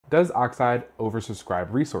Does Oxide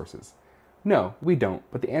oversubscribe resources? No, we don't,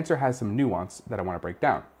 but the answer has some nuance that I want to break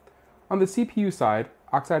down. On the CPU side,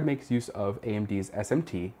 Oxide makes use of AMD's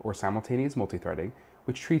SMT, or Simultaneous Multithreading,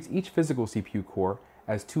 which treats each physical CPU core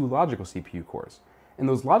as two logical CPU cores, and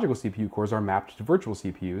those logical CPU cores are mapped to virtual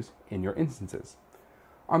CPUs in your instances.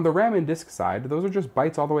 On the RAM and disk side, those are just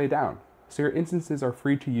bytes all the way down, so your instances are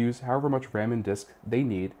free to use however much RAM and disk they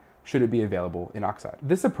need should it be available in Oxide.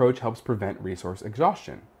 This approach helps prevent resource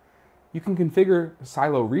exhaustion. You can configure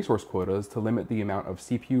silo resource quotas to limit the amount of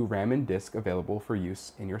CPU, RAM, and disk available for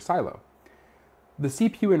use in your silo. The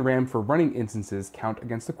CPU and RAM for running instances count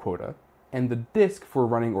against a quota, and the disk for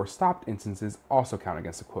running or stopped instances also count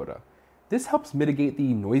against a quota. This helps mitigate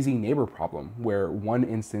the noisy neighbor problem, where one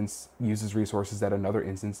instance uses resources that another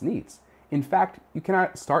instance needs. In fact, you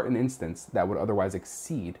cannot start an instance that would otherwise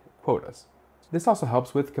exceed quotas. This also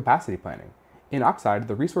helps with capacity planning. In Oxide,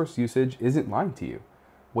 the resource usage isn't lying to you.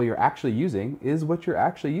 What you're actually using is what you're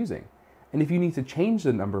actually using. And if you need to change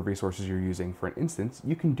the number of resources you're using for an instance,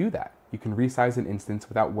 you can do that. You can resize an instance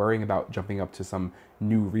without worrying about jumping up to some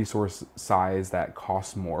new resource size that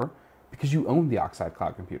costs more, because you own the Oxide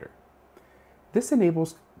cloud computer. This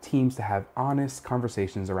enables teams to have honest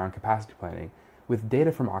conversations around capacity planning with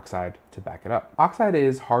data from Oxide to back it up. Oxide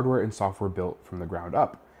is hardware and software built from the ground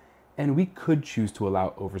up, and we could choose to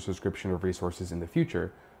allow oversubscription of resources in the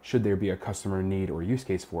future should there be a customer need or use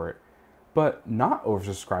case for it. But not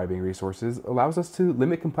oversubscribing resources allows us to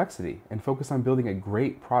limit complexity and focus on building a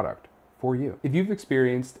great product for you. If you've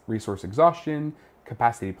experienced resource exhaustion,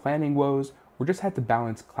 capacity planning woes, or just had to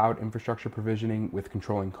balance cloud infrastructure provisioning with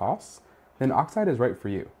controlling costs, then Oxide is right for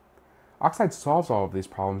you. Oxide solves all of these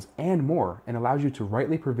problems and more and allows you to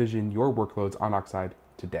rightly provision your workloads on Oxide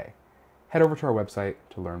today. Head over to our website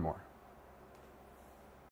to learn more.